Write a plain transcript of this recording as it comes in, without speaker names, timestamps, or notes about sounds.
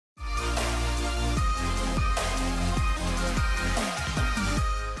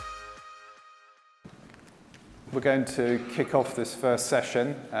We're going to kick off this first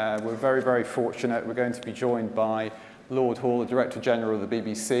session. We're very, very fortunate. We're going to be joined by Lord Hall, the Director General of the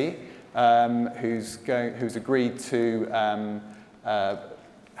BBC, who's agreed to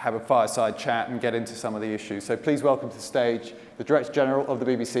have a fireside chat and get into some of the issues. So please welcome to the stage the Director General of the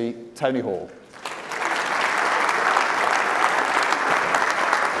BBC, Tony Hall.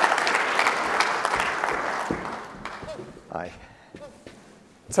 Hi.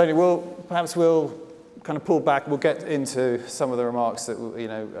 Tony, perhaps we'll kind of pull back. We'll get into some of the remarks that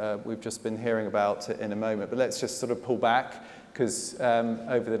we've just been hearing about in a moment. But let's just sort of pull back, because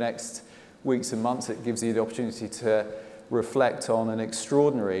over the next weeks and months, it gives you the opportunity to reflect on an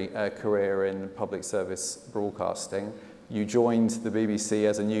extraordinary career in public service broadcasting. You joined the BBC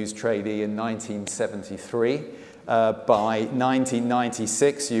as a news trainee in 1973. By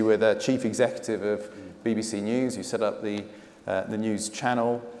 1996, you were the chief executive of BBC News. You set up the news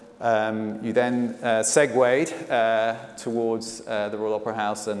channel. You then segued towards the Royal Opera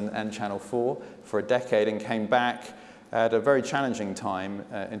House and Channel 4 for a decade, and came back at a very challenging time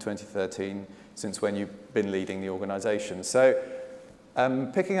in 2013, since when you've been leading the organisation. So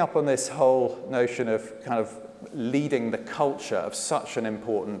picking up on this whole notion of kind of leading the culture of such an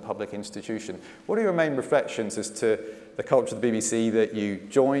important public institution, what are your main reflections as to the culture of the BBC that you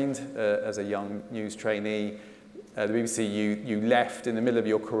joined as a young news trainee? The BBC you left in the middle of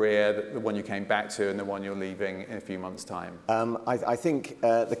your career, the one you came back to, and the one you're leaving in a few months' time? I think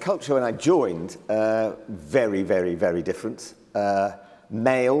the culture when I joined, very, very, very different.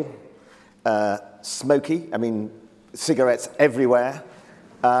 Male, smoky, I mean, cigarettes everywhere.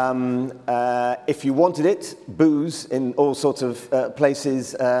 If you wanted it, booze in all sorts of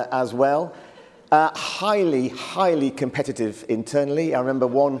places as well. Highly, highly competitive internally. I remember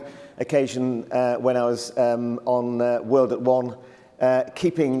one occasion when I was on World at One,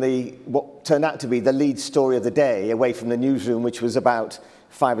 keeping what turned out to be the lead story of the day away from the newsroom, which was about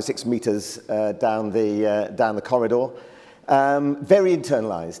 5 or 6 meters down the corridor. Very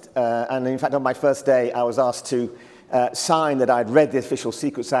internalized. And in fact, on my first day, I was asked to sign that I'd read the Official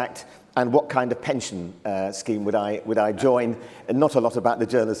Secrets Act and what kind of pension scheme would I join, and not a lot about the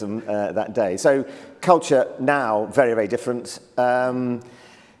journalism that day. So culture now, very, very different.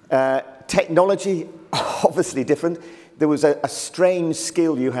 Technology, obviously different. There was a strange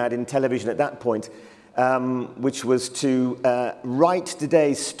skill you had in television at that point, which was to write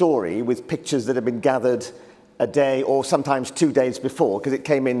today's story with pictures that had been gathered a day or sometimes 2 days before, because it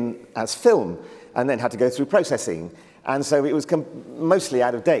came in as film and then had to go through processing. And so it was mostly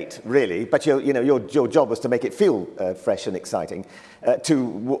out of date, really. But your job was to make it feel fresh and exciting to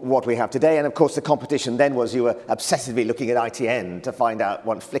what we have today. And of course, the competition then was you were obsessively looking at ITN to find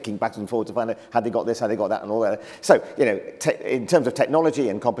out, flicking back and forth to find out had they got this, had they got that, and all that. So in terms of technology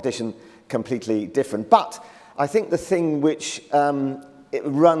and competition, completely different. But I think the thing which it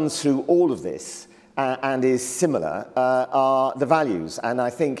runs through all of this and is similar are the values. And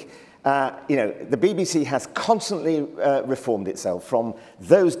I think the BBC has constantly reformed itself from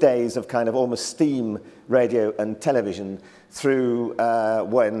those days of kind of almost steam radio and television through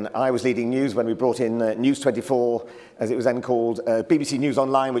when I was leading news, when we brought in News 24, as it was then called, BBC News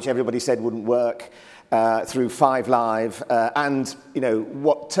Online, which everybody said wouldn't work, through 5 Live, and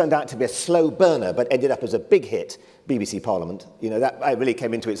what turned out to be a slow burner but ended up as a big hit, BBC Parliament. That really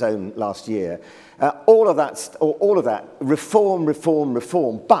came into its own last year. All of that,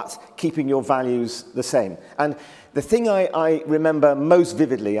 reform, but keeping your values the same. And the thing I remember most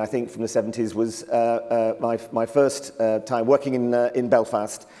vividly, I think, from the 70s was my first time working in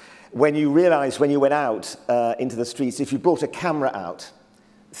Belfast, when you realised when you went out into the streets, if you brought a camera out,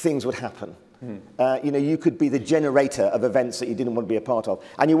 things would happen. You could be the generator of events that you didn't want to be a part of.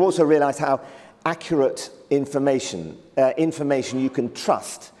 And you also realised how accurate information you can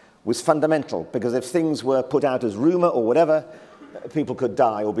trust, was fundamental, because if things were put out as rumour or whatever, people could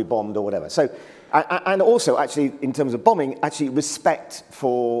die or be bombed or whatever. So, and also actually in terms of bombing, actually respect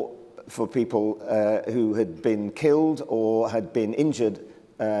for people who had been killed or had been injured,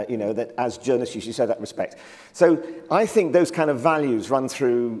 that as journalists you should show that respect. So I think those kind of values run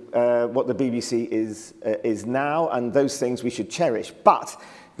through what the BBC is now, and those things we should cherish. But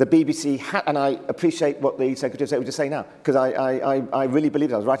the BBC, and I appreciate what the Secretary of State was just saying now, because I really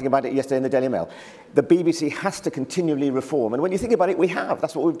believe it. I was writing about it yesterday in the Daily Mail. the BBC has to continually reform. And when you think about it, we have.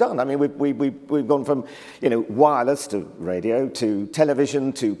 That's what we've done. I mean, we've gone from, wireless to radio to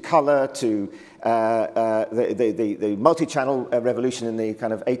television to colour to the multi-channel revolution in the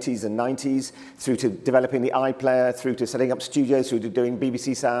kind of 80s and 90s, through to developing the iPlayer, through to setting up studios, through to doing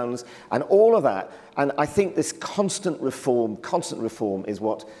BBC Sounds, and all of that. And I think this constant reform is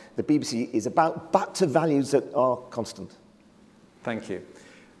what the BBC is about, but to values that are constant. Thank you.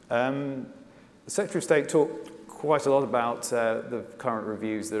 The Secretary of State talked quite a lot about the current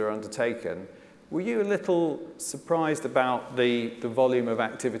reviews that are undertaken. Were you a little surprised about the volume of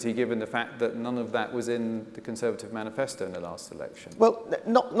activity, given the fact that none of that was in the Conservative manifesto in the last election? Well,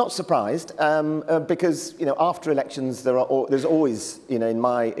 not surprised, because after elections there's always, in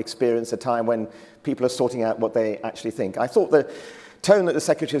my experience, a time when people are sorting out what they actually think. I thought the tone that the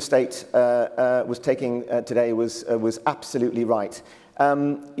Secretary of State was taking today was absolutely right.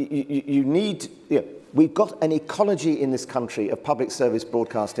 We've got an ecology in this country of public service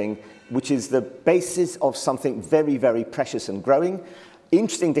broadcasting, which is the basis of something very, very precious and growing.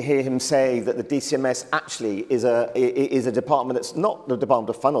 Interesting to hear him say that the DCMS actually is a department that's not the department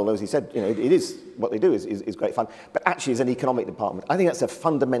of fun, although as he said, it is what they do is great fun, but actually is an economic department. I think that's a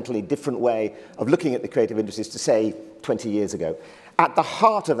fundamentally different way of looking at the creative industries to say 20 years ago. At the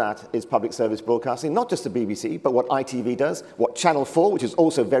heart of that is public service broadcasting, not just the BBC, but what ITV does, what Channel 4, which is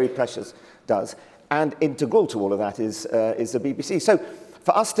also very precious, does. And integral to all of that is the BBC. So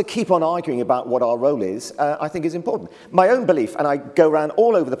for us to keep on arguing about what our role is, I think is important. My own belief, and I go around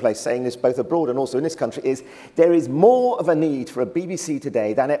all over the place saying this both abroad and also in this country, is there is more of a need for a BBC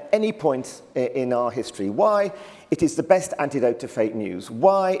today than at any point in our history. Why? It is the best antidote to fake news.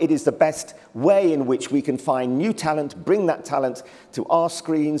 Why? It is the best way in which we can find new talent, bring that talent to our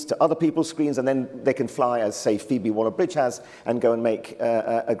screens, to other people's screens, and then they can fly, as, say, Phoebe Waller-Bridge has, and go and make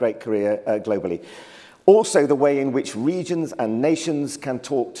a great career globally. Also, the way in which regions and nations can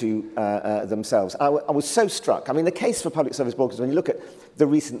talk to themselves. I was so struck. I mean, the case for public service broadcasters, when you look at the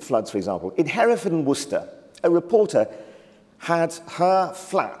recent floods, for example, in Hereford and Worcester, a reporter had her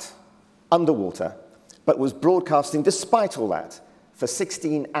flat underwater, but was broadcasting, despite all that, for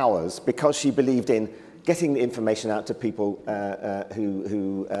 16 hours because she believed in getting the information out to people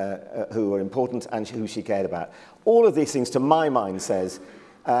who are important and who she cared about. All of these things, to my mind, says,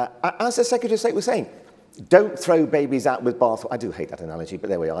 as the Secretary of State was saying, don't throw babies out with bathwater. I do hate that analogy, but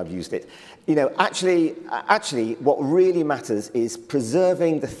there we are, I've used it. Actually, what really matters is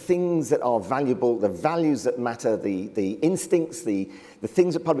preserving the things that are valuable, the values that matter, the instincts, the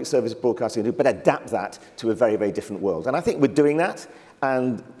things that public service broadcasting do, but adapt that to a very, very different world. And I think we're doing that,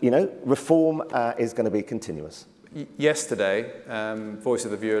 and, reform is going to be continuous. Yesterday, Voice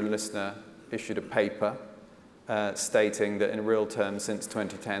of the Viewer and Listener issued a paper stating that in real terms since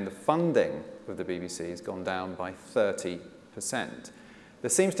 2010, the funding of the BBC has gone down by 30%. There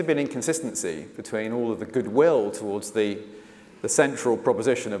seems to be an inconsistency between all of the goodwill towards the central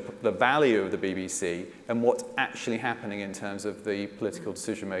proposition of the value of the BBC and what's actually happening in terms of the political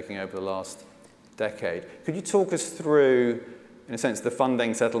decision-making over the last decade. Could you talk us through, in a sense, the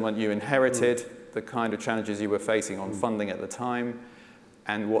funding settlement you inherited, the kind of challenges you were facing on funding at the time,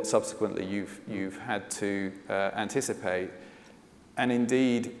 and what subsequently you've had to anticipate, and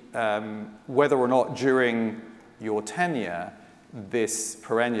indeed whether or not during your tenure this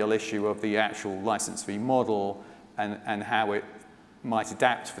perennial issue of the actual license fee model and how it might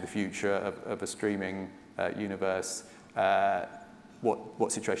adapt for the future of a streaming universe,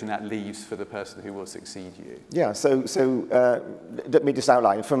 what situation that leaves for the person who will succeed you. Yeah, so let me just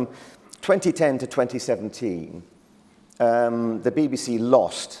outline. From 2010 to 2017, the BBC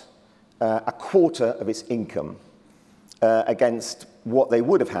lost a quarter of its income against what they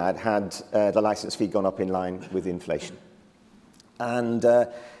would have had the license fee gone up in line with inflation. And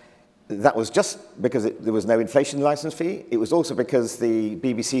that was just because there was no inflation license fee. It was also because the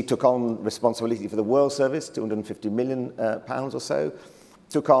BBC took on responsibility for the World Service, £250 million or so,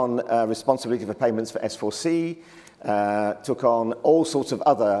 took on responsibility for payments for S4C, took on all sorts of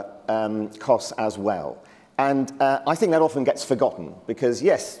other costs as well. And I think that often gets forgotten because,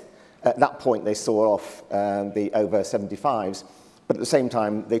 yes, at that point they saw off the over 75s, but at the same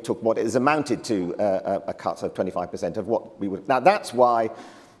time they took what is amounted to a cut of 25% of what we would. Now that's why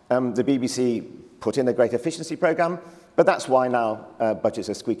the BBC put in a great efficiency programme, but that's why now budgets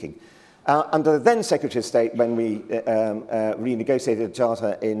are squeaking. Under the then Secretary of State, when we renegotiated the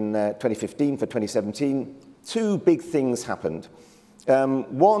Charter in 2015 for 2017, two big things happened.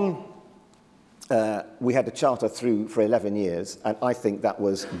 One, we had the Charter through for 11 years, and I think that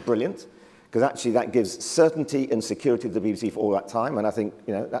was brilliant, because actually that gives certainty and security to the BBC for all that time, and I think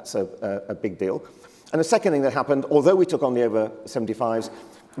that's a big deal. And the second thing that happened, although we took on the over 75s,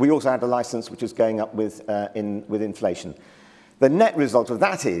 we also had a license which was going up with inflation. The net result of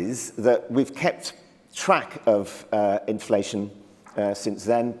that is that we've kept track of inflation since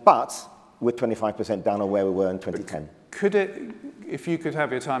then, but we're 25% down on where we were in 2010. Could it, if you could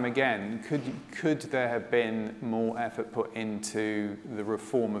have your time again, could there have been more effort put into the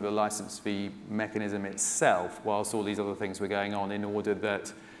reform of the license fee mechanism itself, whilst all these other things were going on, in order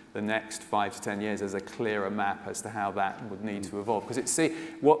that the next 5 to 10 years there's a clearer map as to how that would need to evolve? Because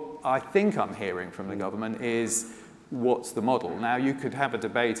what I think I'm hearing from the government is, what's the model? Now, you could have a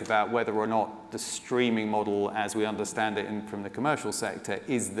debate about whether or not the streaming model, as we understand it from the commercial sector,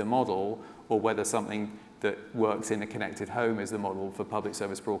 is the model, or whether something that works in a connected home is the model for public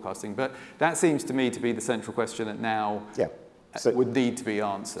service broadcasting. But that seems to me to be the central question that now would need to be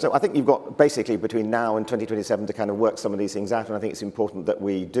answered. So I think you've got basically between now and 2027 to kind of work some of these things out, and I think it's important that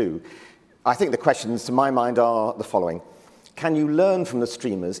we do. I think the questions to my mind are the following. Can you learn from the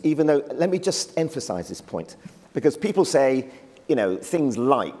streamers, even though, let me just emphasize this point, because people say, things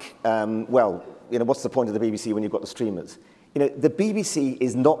like, what's the point of the BBC when you've got the streamers? The BBC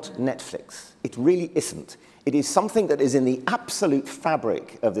is not Netflix. It really isn't. It is something that is in the absolute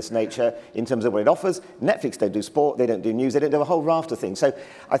fabric of this nature in terms of what it offers. Netflix don't do sport, they don't do news, they don't do a whole raft of things. So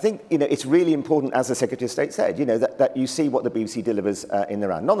I think it's really important, as the Secretary of State said, that you see what the BBC delivers in the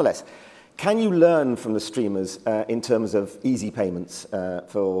round. Nonetheless, can you learn from the streamers in terms of easy payments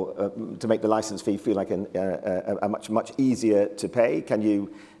to make the license fee feel like a much easier to pay? Can you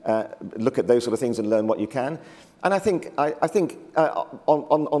look at those sort of things and learn what you can? And I think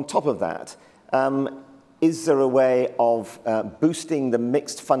on top of that, is there a way of boosting the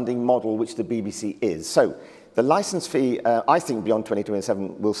mixed funding model which the BBC is? So the license fee, I think beyond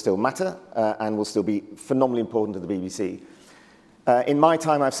 2027 will still matter and will still be phenomenally important to the BBC. In my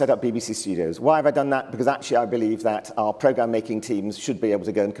time, I've set up BBC Studios. Why have I done that? Because actually I believe that our programme-making teams should be able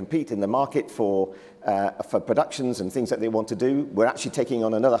to go and compete in the market for productions and things that they want to do. We're actually taking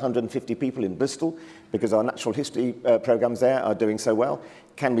on another 150 people in Bristol because our natural history programmes there are doing so well.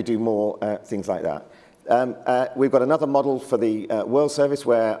 Can we do more things like that? We've got another model for the World Service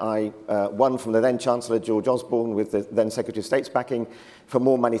where I won from the then Chancellor George Osborne with the then Secretary of State's backing for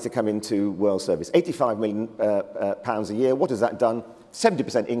more money to come into World Service. £85 million a year. What has that done?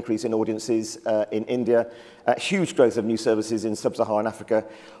 70% increase in audiences in India, huge growth of new services in sub-Saharan Africa.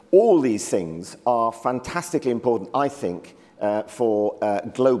 All these things are fantastically important, I think, for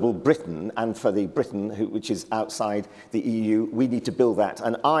global Britain and for the Britain which is outside the EU. We need to build that,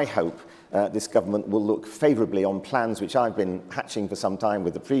 and I hope this government will look favourably on plans which I've been hatching for some time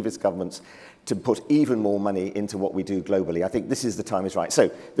with the previous governments to put even more money into what we do globally. I think this is the time is right. So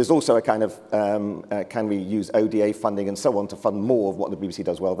there's also a kind of, can we use ODA funding and so on to fund more of what the BBC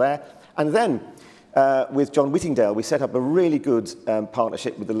does well there? And then with John Whittingdale, we set up a really good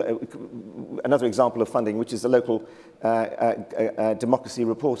partnership with another example of funding, which is the local democracy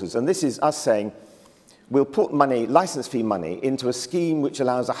reporters. And this is us saying, we'll put money, license fee money, into a scheme which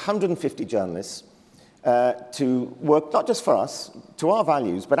allows 150 journalists to work, not just for us, to our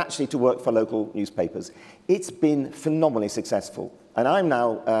values, but actually to work for local newspapers. It's been phenomenally successful. And I'm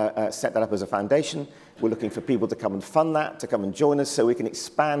now set that up as a foundation. We're looking for people to come and fund that, to come and join us so we can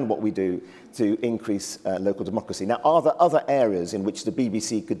expand what we do to increase local democracy. Now, are there other areas in which the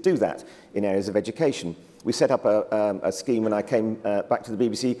BBC could do that in areas of education? We set up a scheme when I came back to the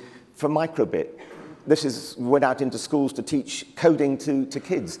BBC for microbit. This went out into schools to teach coding to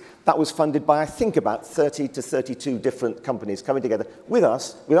kids. That was funded by, I think, about 30 to 32 different companies coming together with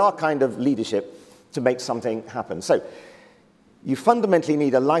us, with our kind of leadership, to make something happen. So you fundamentally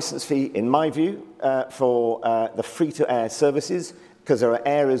need a license fee, in my view, for the free-to-air services, because there are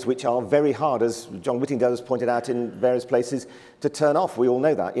areas which are very hard, as John Whittingdale has pointed out in various places, to turn off. We all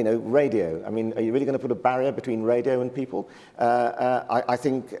know that. Radio. I mean, are you really going to put a barrier between radio and people? I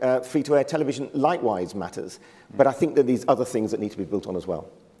think free-to-air television likewise matters. But I think that these other things that need to be built on as well.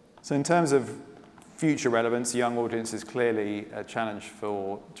 So in terms of future relevance, young audience is clearly a challenge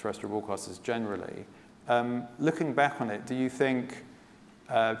for terrestrial broadcasters generally. Looking back on it, do you think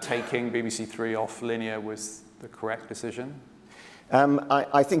taking BBC Three off linear was the correct decision?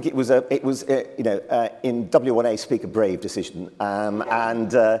 I think it was in W1A speak a brave decision,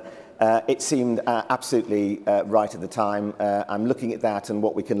 and it seemed absolutely right at the time. I'm looking at that and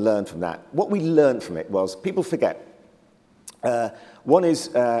what we can learn from that. What we learned from it was, people forget, one is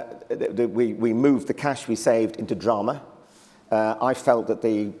we moved the cash we saved into drama. I felt that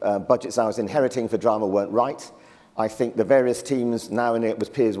the budgets I was inheriting for drama weren't right. I think the various teams, now in it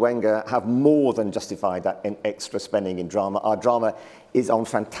with Piers Wenger, have more than justified that extra spending in drama. Our drama is on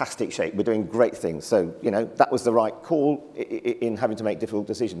fantastic shape. We're doing great things. So, you know, that was the right call in having to make difficult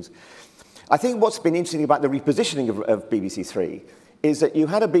decisions. I think what's been interesting about the repositioning of BBC Three is that you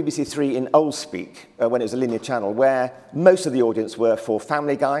had a BBC Three in old speak, when it was a linear channel, where most of the audience were for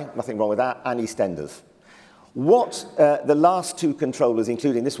Family Guy, nothing wrong with that, and EastEnders. What the last two controllers,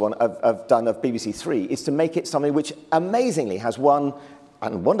 including this one, have done of BBC Three is to make it something which amazingly has won,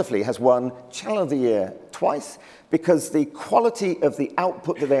 and wonderfully has won, Channel of the Year twice, because the quality of the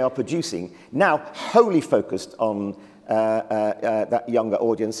output that they are producing, now wholly focused on that younger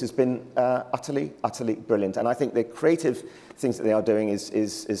audience, has been utterly brilliant. And I think the creative things that they are doing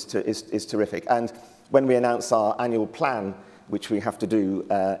is terrific. And when we announce our annual plan, which we have to do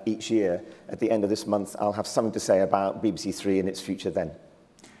each year, at the end of this month, I'll have something to say about BBC Three and its future then.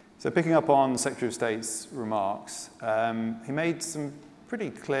 So picking up on Secretary of State's remarks, he made some pretty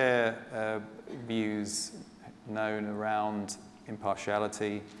clear views known around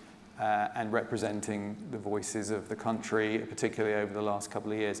impartiality and representing the voices of the country, particularly over the last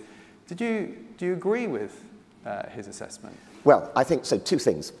couple of years. Do you agree with his assessment? Well, I think so. Two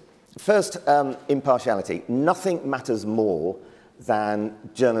things. First, impartiality. Nothing matters more than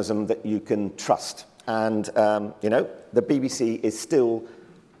journalism that you can trust. And, you know, the BBC is still,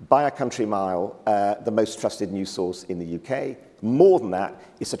 by a country mile, the most trusted news source in the UK. More than that,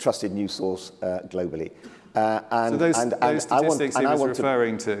 it's a trusted news source globally. So those statistics he was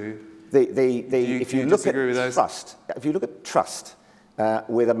referring to, if you look at trust,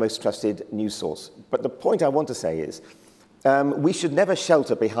 we're the most trusted news source. But the point I want to say is, we should never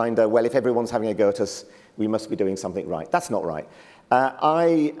shelter behind well, if everyone's having a go at us, we must be doing something right. That's not right.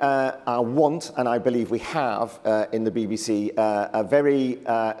 I want, and I believe we have in the BBC, a very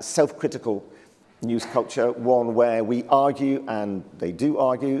self-critical news culture, one where we argue, and they do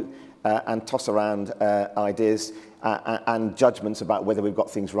argue, and toss around ideas and judgments about whether we've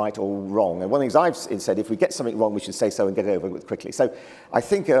got things right or wrong. And one of the things I've said, if we get something wrong, we should say so and get it over with quickly. So I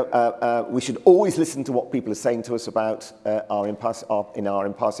think we should always listen to what people are saying to us about our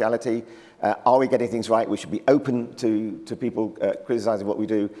impartiality. Are we getting things right? We should be open to people criticising what we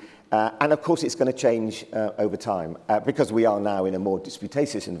do. And of course, it's going to change over time because we are now in a more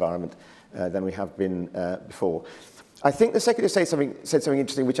disputatious environment than we have been before. I think the Secretary of State said something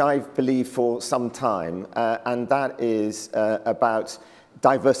interesting, which I believe for some time, and that is about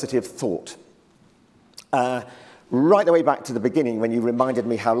diversity of thought. Right the way back to the beginning, when you reminded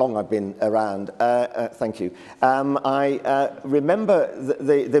me how long I've been around, thank you. I remember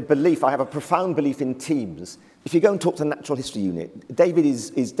the belief, I have a profound belief in teams. If you go and talk to the Natural History Unit, David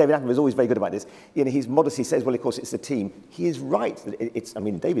Attenborough is always very good about this. You know, his modesty says, well, of course, it's the team. He is right. I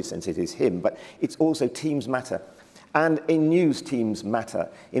mean, in David's sense, it is him, but it's also teams matter. And in news, teams matter.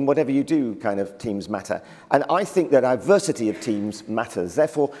 In whatever you do, kind of teams matter. And I think that diversity of teams matters.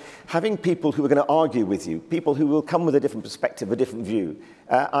 Therefore, having people who are going to argue with you, people who will come with a different perspective, a different view.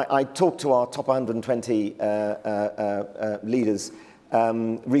 I talked to our top 120 leaders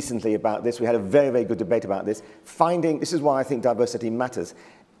recently about this. We had a very, very good debate about this. This is why I think diversity matters.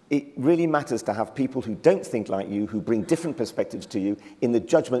 It really matters to have people who don't think like you, who bring different perspectives to you in the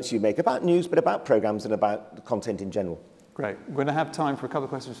judgments you make about news, but about programmes and about the content in general. Great. We're going to have time for a couple of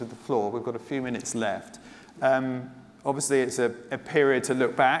questions from the floor. We've got a few minutes left. Obviously, it's a period to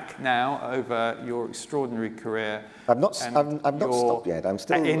look back now over your extraordinary career. I've not stopped yet. I'm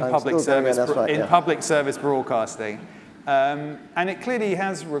still in public service broadcasting, and it clearly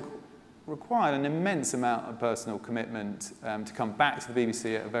has required an immense amount of personal commitment to come back to the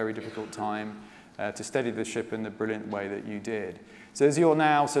BBC at a very difficult time, to steady the ship in the brilliant way that you did. So as you're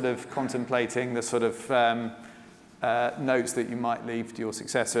now sort of contemplating the sort of notes that you might leave to your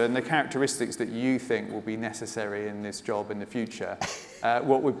successor and the characteristics that you think will be necessary in this job in the future,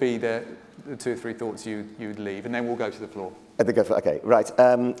 what would be the 2 or 3 thoughts you'd leave? And then we'll go to the floor. Okay, right.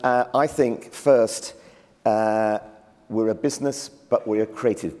 I think first, we're a business, but we're a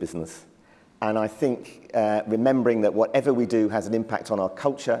creative business. And I think remembering that whatever we do has an impact on our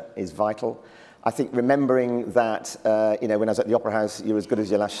culture is vital. I think remembering that, you know, when I was at the Opera House, you're as good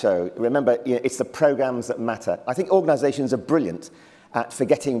as your last show. Remember, you know, it's the programmes that matter. I think organisations are brilliant at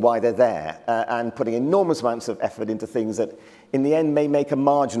forgetting why they're there and putting enormous amounts of effort into things that, in the end, may make a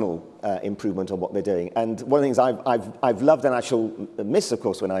marginal improvement on what they're doing. And one of the things I've loved, and I shall miss, of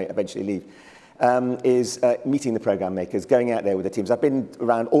course, when I eventually leave, is meeting the programme makers, going out there with the teams. I've been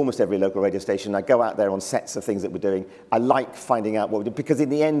around almost every local radio station. I go out there on sets of things that we're doing. I like finding out what we do, because in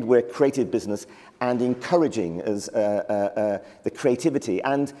the end, we're a creative business and encouraging as the creativity.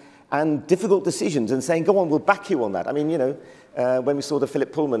 And and difficult decisions and saying, go on, we'll back you on that. I mean, you know, when we saw the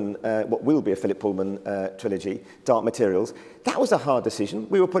Philip Pullman, what will be a Philip Pullman trilogy, Dark Materials, that was a hard decision.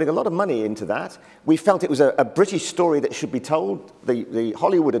 We were putting a lot of money into that. We felt it was a British story that should be told. The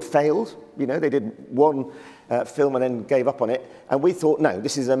Hollywood had failed. You know, they did one film and then gave up on it. And we thought, no,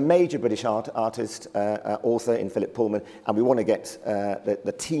 this is a major British artist, author in Philip Pullman, and we want to get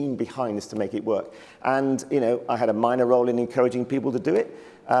the team behind this to make it work. And, you know, I had a minor role in encouraging people to do it.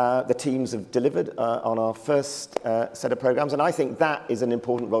 The teams have delivered on our first set of programs, and I think that is an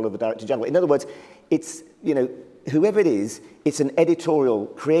important role of the Director General. In other words, it's, you know, whoever it is, it's an editorial,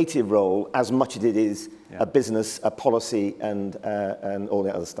 creative role as much as it is a business, a policy, and all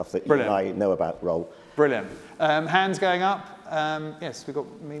the other stuff that you and I know about role. Brilliant. Hands going up. Yes, we've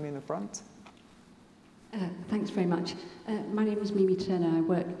got Mimi in the front. Thanks very much. My name is Mimi Turner. I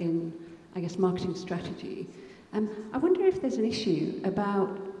work in, I guess, marketing strategy. I wonder if there's an issue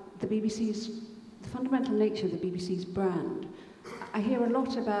about the fundamental nature of the BBC's brand. I hear a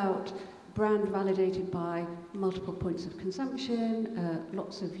lot about brand validated by multiple points of consumption,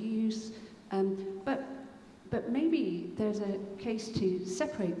 lots of use, but maybe there's a case to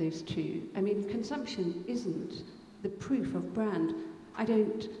separate those two. I mean, consumption isn't the proof of brand. I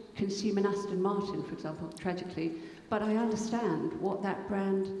don't consume an Aston Martin, for example, tragically, but I understand what that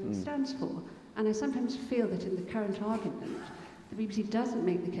brand stands for. And I sometimes feel that in the current argument, the BBC doesn't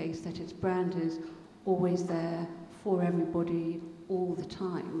make the case that its brand is always there for everybody all the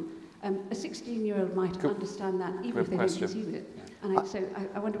time. A 16-year-old might understand that even if they don't consume it. And so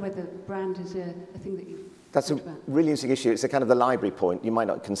I wonder whether brand is a thing that you've That's a really interesting issue. It's a kind of the library point. You might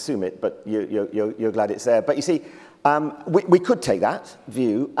not consume it, but you're glad it's there. But you see, we could take that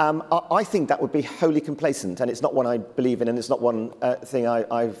view. I think that would be wholly complacent, and it's not one I believe in, and it's not one thing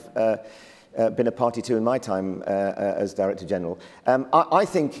I've been a party to in my time as Director General. I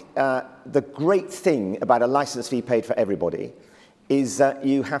think the great thing about a license fee paid for everybody is that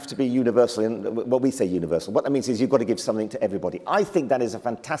you have to be universal. And what we say universal, what that means is you've got to give something to everybody. I think that is a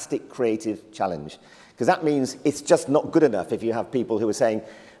fantastic creative challenge, because that means it's just not good enough if you have people who are saying,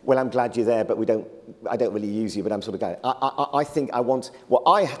 well, I'm glad you're there, but I don't really use you, but I'm sort of glad. I think what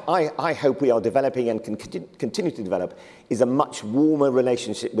I hope we are developing and can continue to develop is a much warmer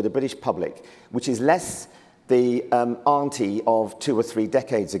relationship with the British public, which is less the auntie of 2 or 3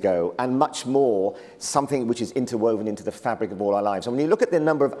 decades ago, and much more something which is interwoven into the fabric of all our lives. And when you look at the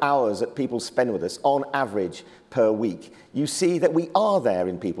number of hours that people spend with us on average per week, you see that we are there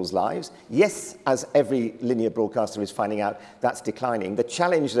in people's lives. Yes, as every linear broadcaster is finding out, that's declining. The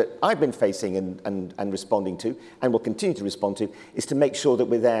challenge that I've been facing and responding to, and will continue to respond to, is to make sure that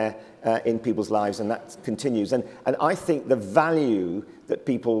we're there in people's lives, and that continues. And I think the value that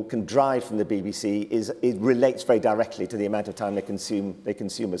people can drive from the BBC it relates very directly to the amount of time they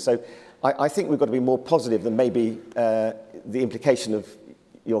consume us. So I think we've got to be more positive than maybe the implication of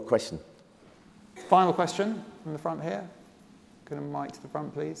your question. Final question from the front here. Can a mic to the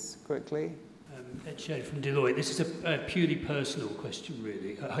front, please, quickly? Ed Shea from Deloitte. This is a purely personal question,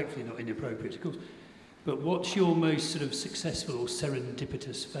 really. Hopefully not inappropriate, of course. But what's your most sort of successful or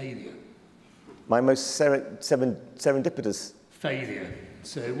serendipitous failure? My most serendipitous failure.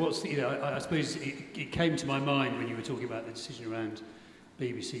 So what's the, I suppose it came to my mind when you were talking about the decision around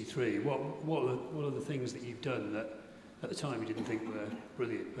BBC Three. What are the things that you've done that at the time you didn't think were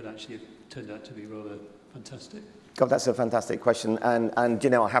brilliant, but actually it turned out to be rather fantastic? God, that's a fantastic question. And you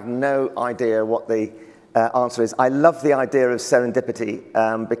know, I have no idea what the answer is. I love the idea of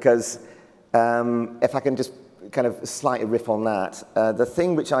serendipity because if I can just kind of slightly riff on that, the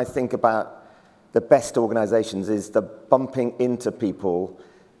thing which I think about the best organizations is the bumping into people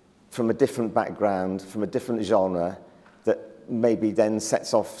from a different background, from a different genre, that maybe then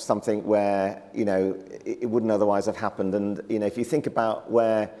sets off something where, you know, it wouldn't otherwise have happened. And, you know, if you think about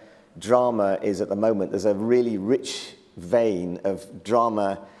where drama is at the moment, there's a really rich vein of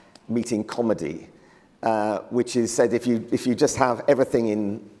drama meeting comedy, which is said if you just have everything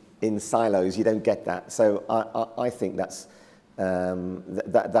in silos, you don't get that. So I think that's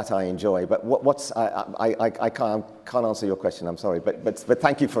that I enjoy. But I can't answer your question. I'm sorry, but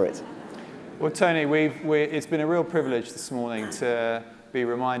thank you for it. Well, Tony, it's been a real privilege this morning to be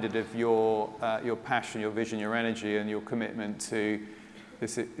reminded of your passion, your vision, your energy, and your commitment to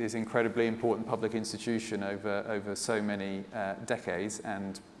this incredibly important public institution over so many decades,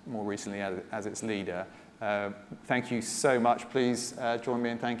 and more recently as its leader. Thank you so much. Please join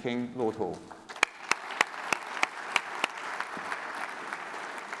me in thanking Lord Hall.